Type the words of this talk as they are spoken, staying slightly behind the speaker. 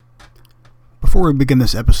Before we begin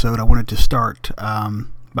this episode, I wanted to start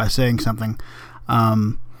by saying something.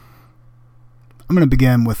 I'm going to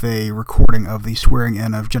begin with a recording of the swearing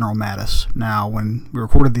in of General Mattis. Now, when we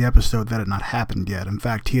recorded the episode, that had not happened yet. In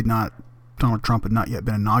fact, Donald Trump had not yet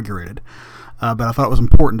been inaugurated. But I thought it was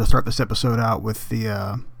important to start this episode out with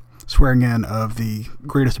the swearing in of the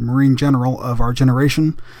greatest Marine general of our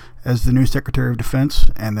generation as the new Secretary of Defense,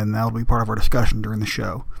 and then that'll be part of our discussion during the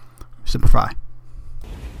show. Simplify.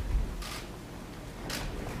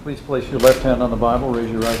 Please place your left hand on the Bible, raise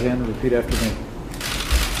your right hand, and repeat after me.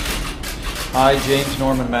 I, James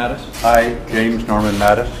Norman Mattis. I, James Norman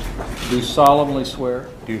Mattis. Do solemnly swear.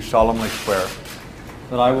 Do solemnly swear.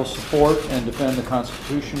 That I will support and defend the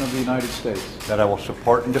Constitution of the United States. That I will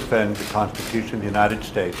support and defend the Constitution of the United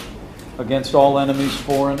States. Against all enemies,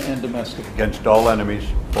 foreign and domestic. Against all enemies,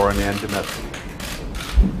 foreign and domestic.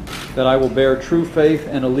 That I will bear true faith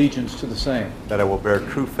and allegiance to the same. That I will bear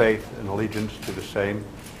true faith and allegiance to the same.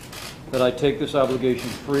 That I take this obligation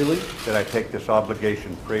freely. That I take this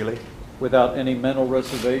obligation freely. Without any mental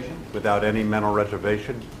reservation. Without any mental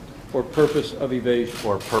reservation. Or purpose of evasion.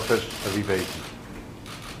 Or purpose of evasion.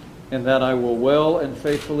 And that I will well and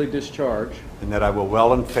faithfully discharge. And that I will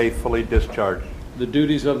well and faithfully discharge. The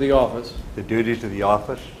duties of the office. The duties of the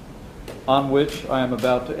office. On which I am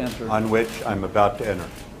about to enter. On which I am about to enter.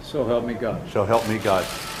 So help me God. So help me God.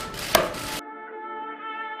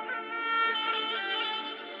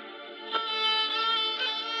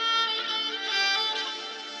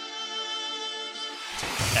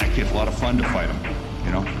 Actually, it's a lot of fun to fight them,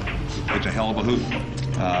 you know. It's a hell of a hoot.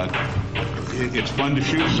 It's fun to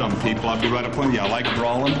shoot some people. I'll be right up with you. I like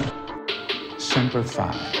brawling. Semper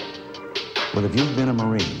Fi. Well, if you've been a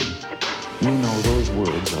Marine, you know those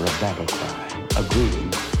words are a battle cry, a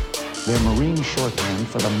greeting. They're Marine shorthand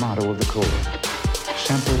for the motto of the Corps.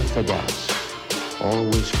 Semper Fidelis,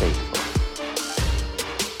 always faithful.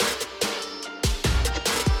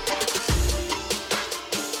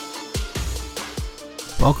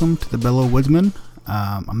 Welcome to the Bellow Woodsman.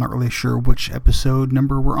 I'm not really sure which episode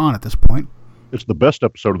number we're on at this point. It's the best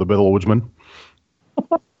episode of the Bellow Woodsman.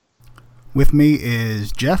 With me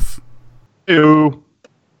is Jeff. Ew.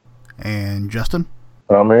 And Justin.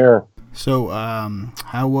 I'm here. So,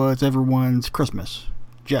 how was everyone's Christmas?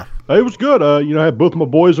 Jeff? It was good. I had both my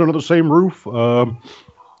boys under the same roof.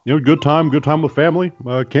 Good time with family.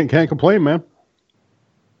 Can't complain, man.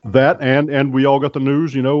 That and we all got the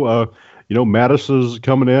news, Mattis is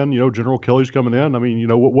coming in, General Kelly's coming in. I mean,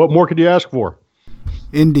 what more could you ask for?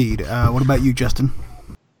 Indeed. What about you, Justin?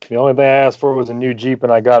 The only thing I asked for was a new Jeep,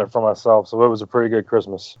 and I got it for myself, so it was a pretty good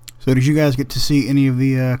Christmas. So did you guys get to see any of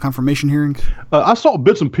the confirmation hearings? I saw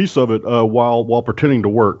bits and pieces of it while pretending to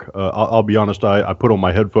work. I'll be honest, I put on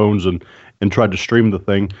my headphones and tried to stream the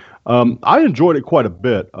thing. I enjoyed it quite a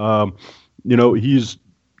bit. He's,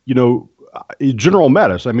 General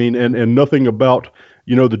Mattis. I mean, and nothing about,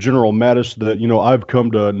 the General Mattis that, I've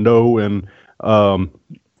come to know and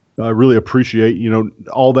I really appreciate,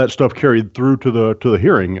 all that stuff carried through to the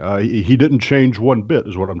hearing. He didn't change one bit,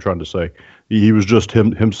 is what I'm trying to say. He was just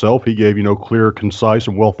himself. He gave, clear, concise,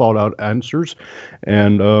 and well thought out answers.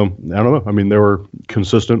 And I don't know. I mean, they were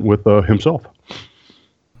consistent with himself.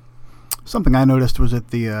 Something I noticed was that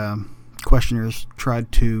the questioners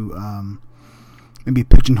tried to maybe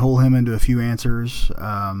pigeonhole him into a few answers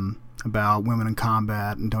about women in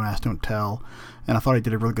combat and don't ask, don't tell. And I thought he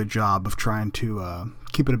did a really good job of trying to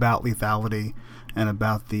keep it about lethality and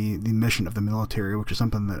about the mission of the military, which is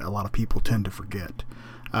something that a lot of people tend to forget.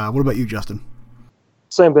 What about you, Justin?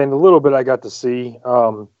 Same thing. The little bit I got to see,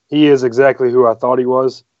 he is exactly who I thought he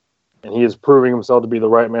was, and he is proving himself to be the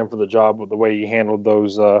right man for the job with the way he handled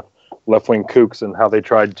those left-wing kooks and how they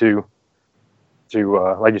tried to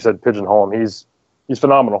like you said, pigeonhole him. He's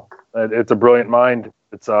phenomenal. It's a brilliant mind.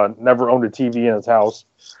 It's never owned a TV in his house.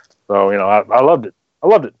 So, I loved it.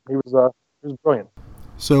 He was brilliant.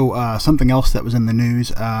 So something else that was in the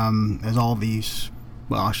news is all these,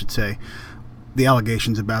 well, I should say, the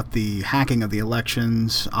allegations about the hacking of the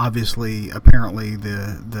elections. Obviously, apparently,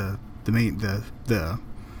 the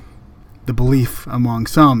belief among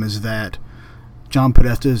some is that John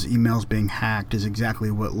Podesta's emails being hacked is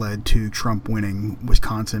exactly what led to Trump winning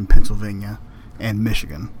Wisconsin, Pennsylvania, and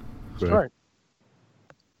Michigan. That's right.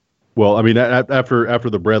 Well, I mean, after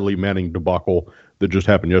the Bradley Manning debacle that just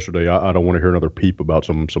happened yesterday, I don't want to hear another peep about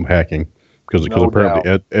some hacking because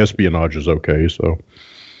apparently espionage is okay.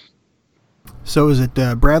 So is it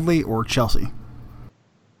Bradley or Chelsea?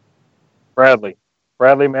 Bradley.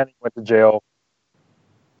 Bradley Manning went to jail.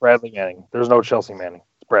 Bradley Manning. There's no Chelsea Manning.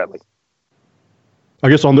 It's Bradley. I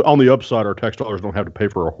guess on the upside, our tax dollars don't have to pay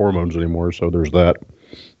for our hormones anymore, so there's that.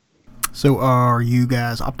 So, are you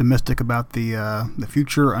guys optimistic about the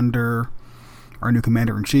future under our new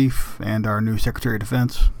Commander-in-Chief and our new Secretary of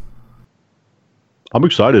Defense? I'm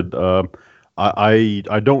excited.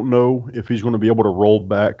 I don't know if he's going to be able to roll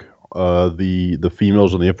back the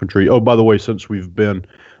females in the infantry. Oh, by the way, since we've been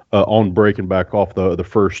on break and back off, the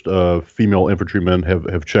first female infantrymen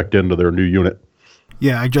have checked into their new unit.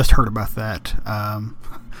 Yeah, I just heard about that. I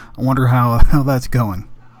wonder how that's going.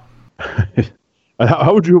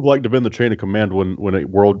 How would you have liked to have been the chain of command when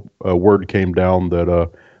a word came down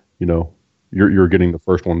that you're getting the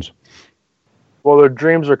first ones? Well, their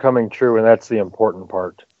dreams are coming true, and that's the important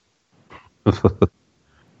part.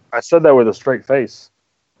 I said that with a straight face.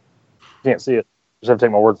 You can't see it. Just have to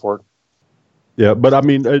take my word for it. Yeah, but I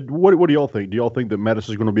mean, what do y'all think? Do y'all think that Mattis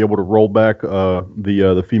is going to be able to roll back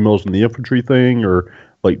the females in the infantry thing, or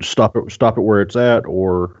like stop it where it's at,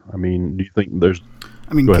 or I mean, do you think there's?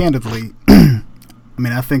 I mean, candidly, I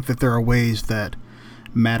mean, I think that there are ways that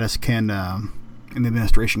Mattis can, and the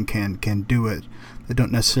administration can do it that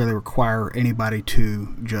don't necessarily require anybody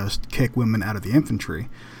to just kick women out of the infantry.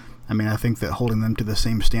 I mean, I think that holding them to the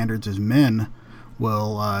same standards as men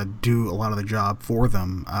will do a lot of the job for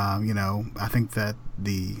them. I think that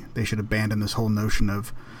they should abandon this whole notion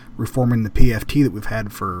of reforming the PFT that we've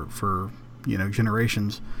had for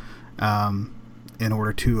generations in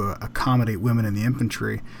order to accommodate women in the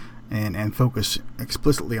infantry and focus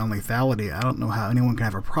explicitly on lethality. I don't know how anyone can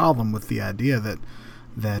have a problem with the idea that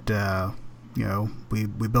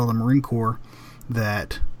we build a Marine Corps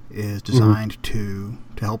that is designed to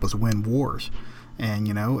help us win wars. And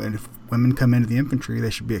if women come into the infantry,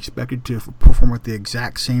 they should be expected to perform with the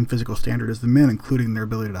exact same physical standard as the men, including their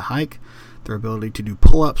ability to hike, their ability to do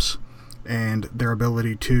pull-ups, and their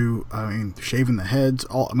ability to, shaving the heads,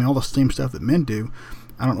 all the same stuff that men do.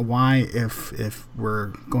 I don't know why, if we're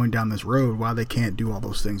going down this road, why they can't do all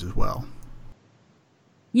those things as well.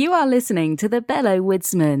 You are listening to the Bellow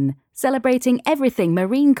Woodsman, celebrating everything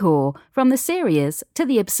Marine Corps, from the serious to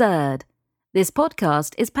the absurd. This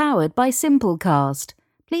podcast is powered by Simplecast.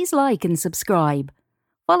 Please like and subscribe.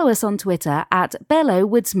 Follow us on Twitter at Bellow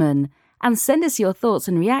Woodsman and send us your thoughts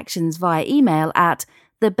and reactions via email at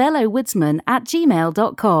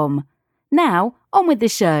thebellowwoodsman@gmail.com. Now, on with the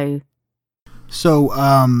show. So,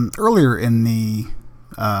 earlier in the,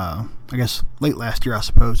 late last year, I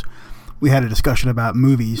suppose, we had a discussion about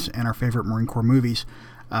movies and our favorite Marine Corps movies.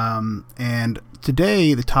 And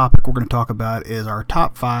today, the topic we're going to talk about is our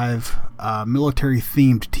top 5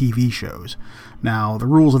 military-themed TV shows. Now, the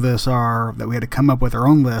rules of this are that we had to come up with our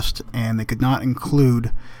own list, and they could not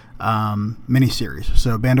include miniseries.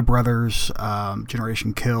 So, Band of Brothers,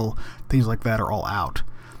 Generation Kill, things like that are all out.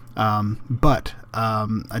 But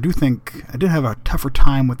I did have a tougher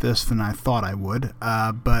time with this than I thought I would.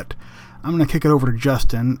 But I'm going to kick it over to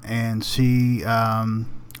Justin and see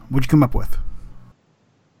what you come up with.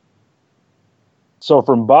 So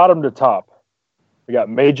from bottom to top, we got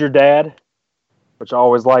Major Dad, which I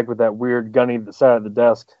always liked, with that weird gunny that sat at the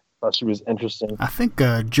desk. Thought she was interesting. I think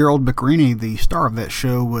Gerald McRaney, the star of that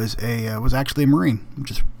show, was actually a Marine,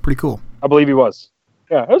 which is pretty cool. I believe he was.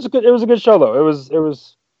 Yeah, it was a good show though. It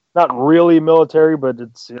was not really military, but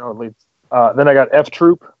it's at least. Then I got F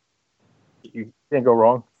Troop. You can't go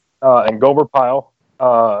wrong. And Gomer Pyle.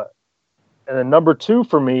 And then number 2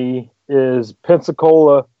 for me is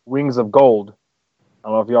Pensacola Wings of Gold. I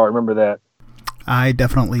don't know if y'all remember that. I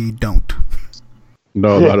definitely don't.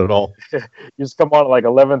 No, not at all. It used to come on at like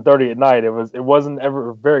 11:30 at night. It wasn't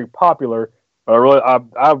ever very popular, but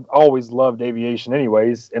I've always loved aviation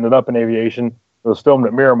anyways. Ended up in aviation. It was filmed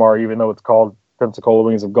at Miramar, even though it's called Pensacola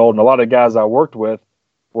Wings of Gold. And a lot of guys I worked with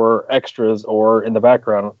were extras or in the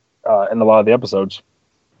background in a lot of the episodes.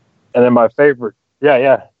 And then my favorite,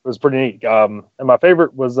 it was pretty neat. And my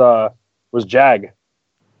favorite was Jag.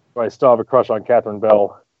 I still have a crush on Catherine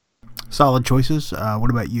Bell. Solid choices. What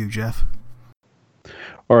about you, Jeff?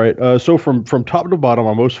 All right. So from top to bottom,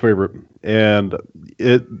 my most favorite, and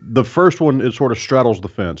the first one, it sort of straddles the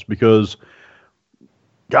fence because,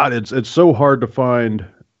 God, it's so hard to find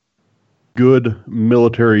good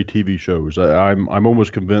military TV shows. I'm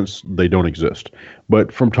almost convinced they don't exist.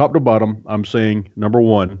 But from top to bottom, I'm saying number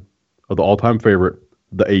 1 of the all-time favorite,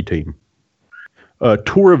 the A-Team.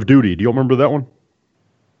 Tour of Duty. Do you remember that one?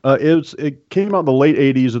 It came out in the late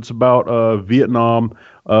 80s. It's about Vietnam.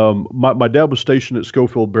 My dad was stationed at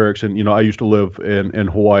Schofield Barracks, and I used to live in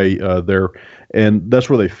Hawaii there, and that's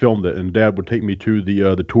where they filmed it. And Dad would take me to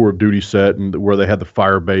the tour of duty set, and where they had the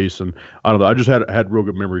fire base, and I don't know. I just had real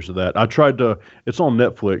good memories of that. I tried to. It's on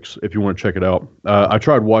Netflix if you want to check it out. I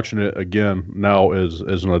tried watching it again now as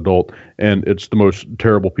an adult, and it's the most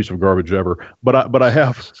terrible piece of garbage ever. But I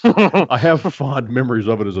have I have fond memories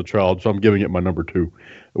of it as a child, so I'm giving it my number 2,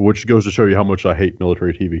 which goes to show you how much I hate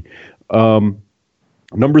military TV.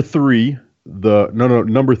 Number 3,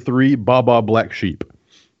 number 3, Baba Black Sheep.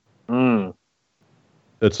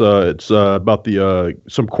 It's about the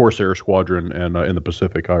some Corsair squadron and in the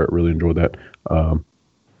Pacific. I really enjoyed that.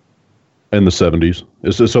 In the 70s,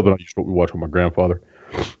 it's something I used to watch with my grandfather.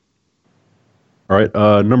 All right,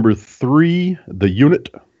 number 3, The Unit.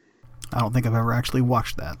 I don't think I've ever actually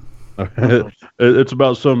watched that. It's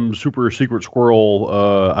about some super secret squirrel.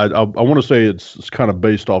 I want to say it's kind of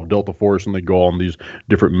based off Delta Force, and they go on these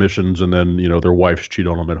different missions, and then their wives cheat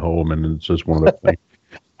on them at home, and it's just one of those things.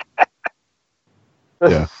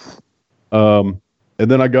 Yeah. And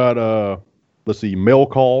then I got let's see, Mail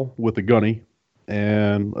Call with the Gunny,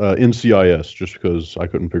 and NCIS, just because I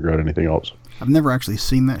couldn't figure out anything else. I've never actually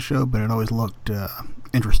seen that show, but it always looked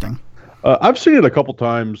interesting. I've seen it a couple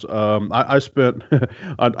times. I spent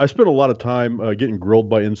I spent a lot of time getting grilled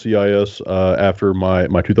by NCIS after my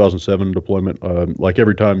 2007 deployment. Like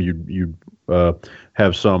every time you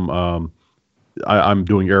have some I'm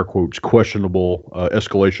doing air quotes questionable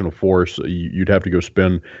escalation of force, you'd have to go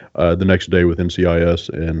spend the next day with NCIS,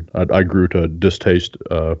 and I grew to distaste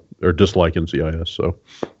or dislike NCIS. So,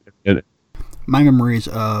 my memories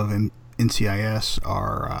of NCIS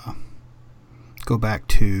are. Go back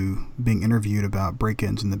to being interviewed about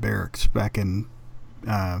break-ins in the barracks back in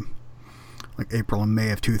like April and May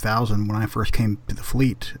of 2000 when I first came to the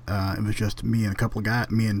fleet. It was just me and a couple of guys,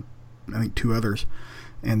 me and I think 2 others,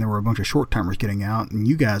 and there were a bunch of short-timers getting out, and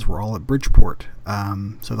you guys were all at Bridgeport.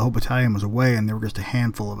 So the whole battalion was away, and there were just a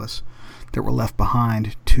handful of us that were left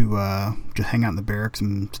behind to just hang out in the barracks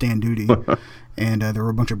and stand duty. And there were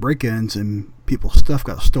a bunch of break-ins, and people's stuff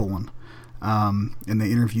got stolen. And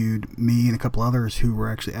they interviewed me and a couple others who were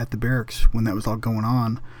actually at the barracks when that was all going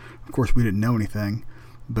on. Of course, we didn't know anything,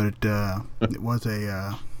 but it was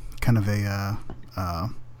a kind of a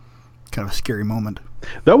scary moment.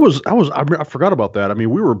 I forgot about that. I mean,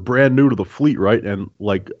 we were brand new to the fleet, right? And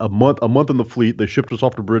like a month in the fleet, they shipped us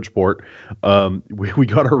off to Bridgeport. We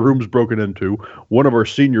got our rooms broken into. One of our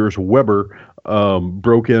seniors, Weber,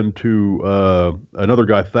 broke into another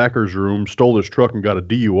guy, Thacker's room, stole his truck, and got a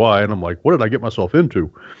DUI. And I'm like, what did I get myself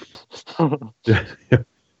into?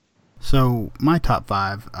 So my top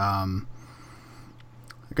 5, I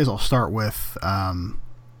guess I'll start with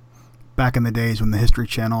back in the days when the History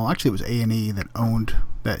Channel, actually it was A&E that owned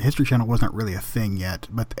that. History Channel wasn't really a thing yet,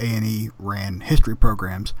 but the A&E ran history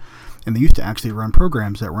programs, and they used to actually run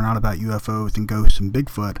programs that were not about UFOs and ghosts and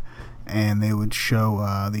Bigfoot, and they would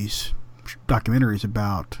show these documentaries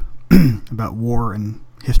about about war and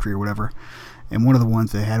history or whatever. And one of the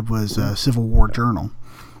ones they had was Civil War Journal,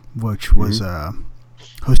 which was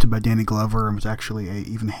hosted by Danny Glover, and was actually a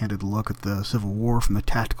even-handed look at the Civil War from the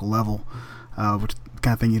tactical level, which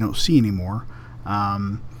kind of thing you don't see anymore.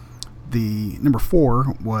 The number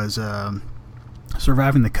 4 was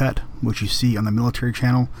Surviving the Cut, which you see on the Military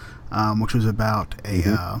Channel, which was about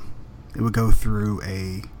it would go through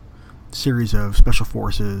a series of special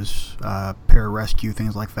forces, pararescue,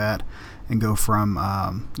 things like that, and go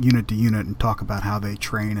from unit to unit and talk about how they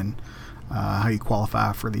train and how you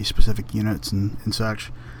qualify for these specific units and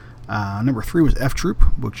such. Number 3 was F Troop,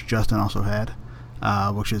 which Justin also had.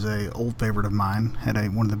 Which is a old favorite of mine. Had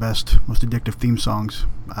one of the best, most addictive theme songs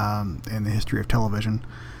in the history of television,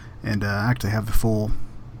 and I actually have the full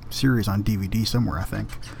series on DVD somewhere, I think.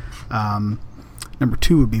 Number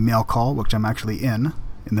 2 would be Mail Call, which I'm actually in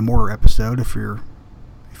the Mortar episode. If you're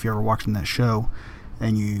ever watching that show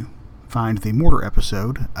and you find the Mortar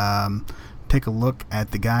episode, take a look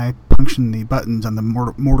at the guy punching the buttons on the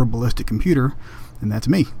Mortar ballistic computer, and that's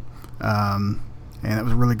me. And it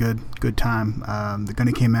was a really good time. The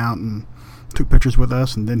Gunny came out and took pictures with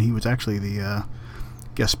us, and then he was actually the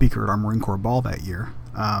guest speaker at our Marine Corps ball that year.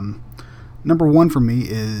 Number 1 for me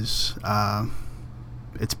is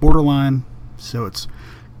it's borderline, so it's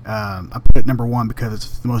I put it number 1 because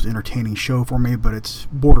it's the most entertaining show for me, but it's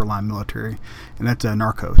borderline military, and that's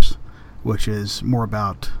Narcos, which is more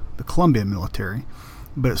about the Colombian military,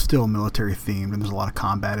 but it's still military themed, and there's a lot of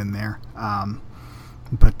combat in there.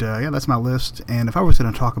 But yeah, that's my list. And if I was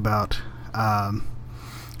going to talk about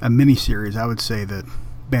a mini-series, I would say that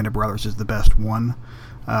Band of Brothers is the best one.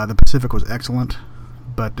 The Pacific was excellent,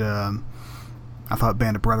 but I I thought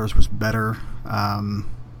Band of Brothers was better.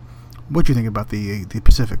 What do you think about the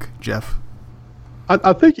Pacific, Jeff?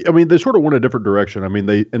 I think, I mean, they sort of went a different direction. I mean,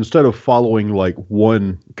 they, instead of following like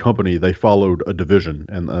one company, they followed a division,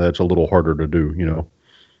 and that's a little harder to do, you know.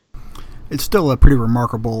 It's still a pretty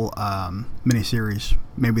remarkable miniseries,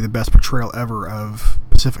 maybe the best portrayal ever of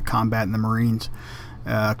Pacific combat in the Marines,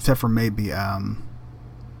 except for maybe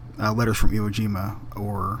Letters from Iwo Jima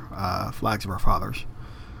or Flags of Our Fathers.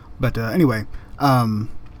 But anyway,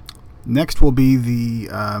 next will be the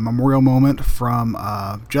memorial moment from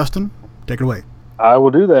Justin. Take it away. I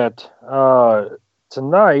will do that.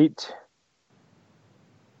 Tonight,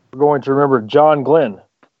 we're going to remember John Glenn,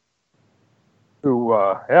 who,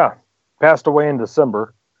 passed away in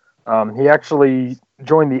December. He actually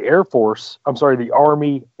joined the the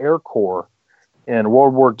Army Air Corps in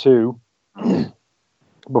World War II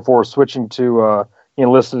before switching to, he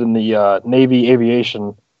enlisted in the Navy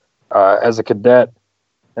Aviation as a cadet,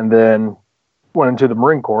 and then went into the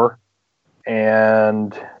Marine Corps,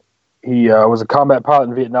 and he was a combat pilot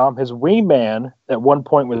in Vietnam. His wingman at one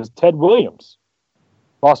point was Ted Williams,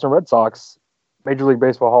 Boston Red Sox, Major League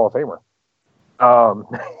Baseball Hall of Famer.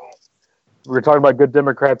 We were talking about good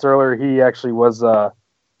Democrats earlier. He actually was a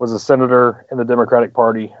senator in the Democratic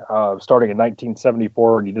Party starting in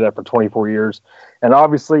 1974, and he did that for 24 years. And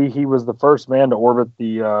obviously, he was the first man to orbit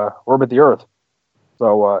the Earth.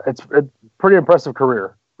 So it's a pretty impressive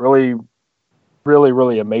career. Really, really,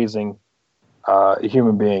 really amazing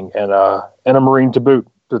human being, and a Marine to boot.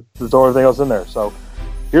 There's everything else in there. So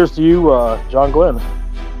here's to you, John Glenn.